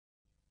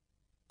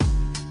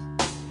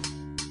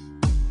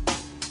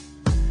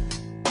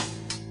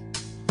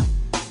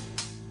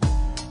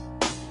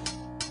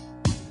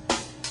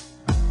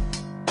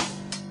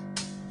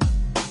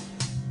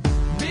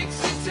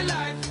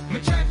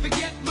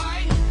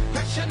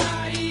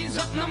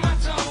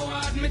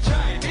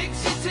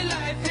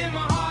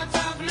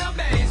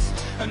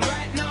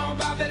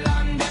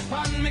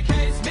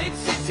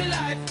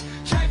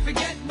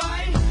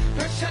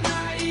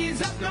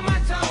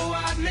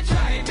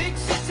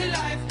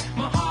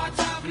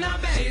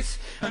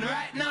And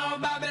right now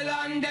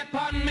Babylon dep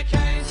on my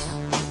case.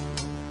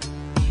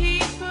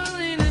 People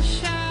in a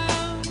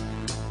show,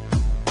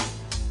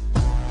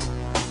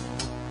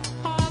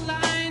 all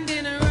lined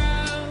in a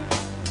row.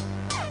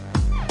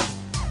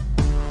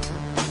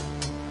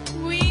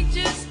 We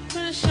just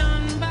push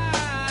on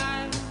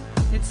by.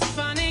 It's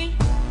funny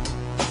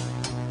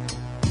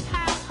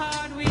how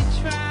hard we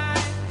try.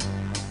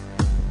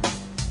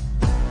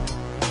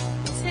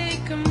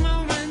 Take a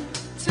moment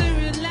to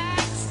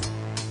relax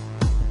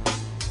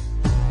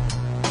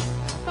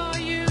before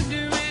you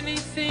do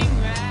anything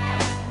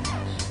rash.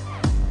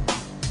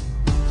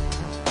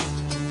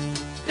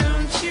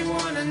 Don't you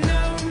wanna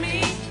know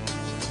me?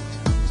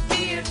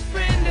 Be a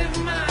friend of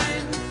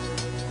mine.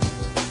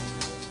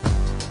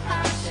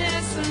 I'll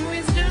share some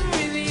wisdom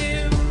with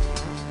you.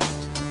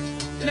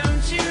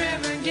 Don't you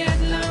ever get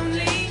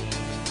lonely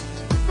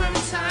from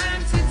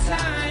time to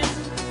time.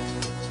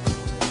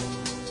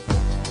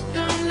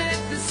 Don't let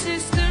the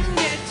system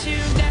get you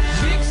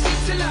down. Big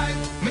city life,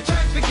 me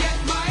try to get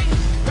by.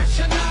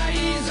 Pressure now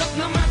ease up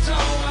no matter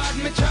how hard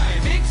me try.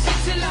 Big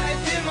city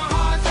life in my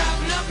heart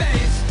have no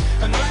base.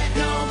 And right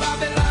now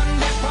Babylon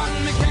dep on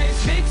my case.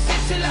 Big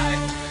city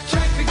life,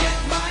 try to get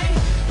by.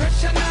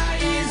 Pressure now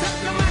ease up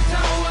no matter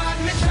how hard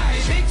me try.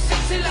 Big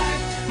city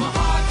life, my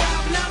heart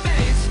have no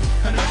base.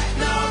 And right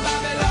now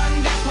Babylon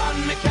dep on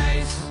my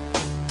case.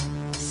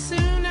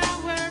 Soon our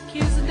work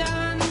is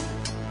done,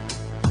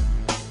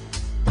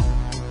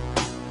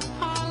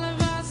 all of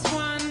us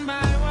one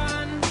by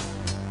one.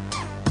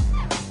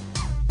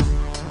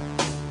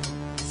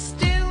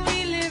 Still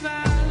we live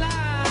our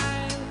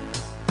lives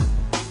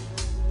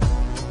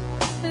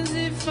as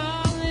if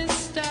all this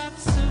stuff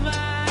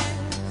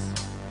survives.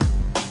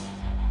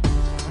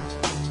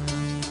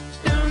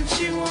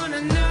 Don't you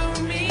wanna know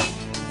me?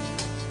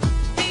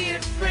 Be a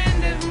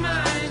friend of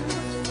mine.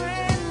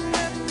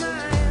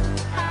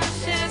 I'll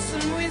share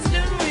some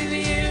wisdom with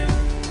you.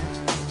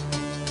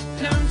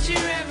 Don't you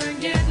ever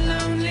get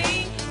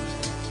lonely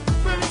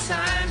from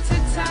time to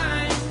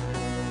time.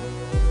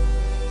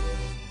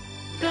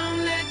 Don't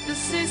let the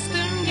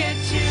system get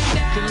you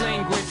The down.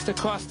 linguist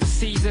across the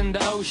seas and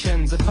the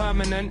oceans. A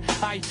permanent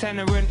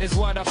itinerant is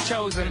what I've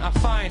chosen. I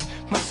find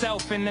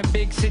myself in a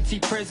big city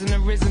prison,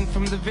 arisen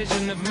from the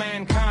vision of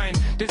mankind,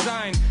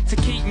 designed to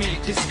keep me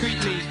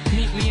discreetly,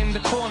 neatly in the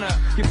corner.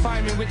 You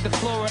find me with the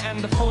flora and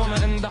the fauna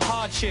and the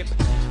hardship.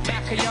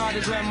 Backyard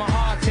is where my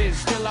heart is.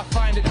 Still I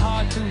find it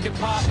hard to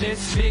depart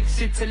this big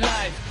city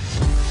life.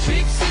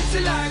 Big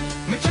city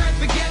life, me try to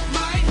forget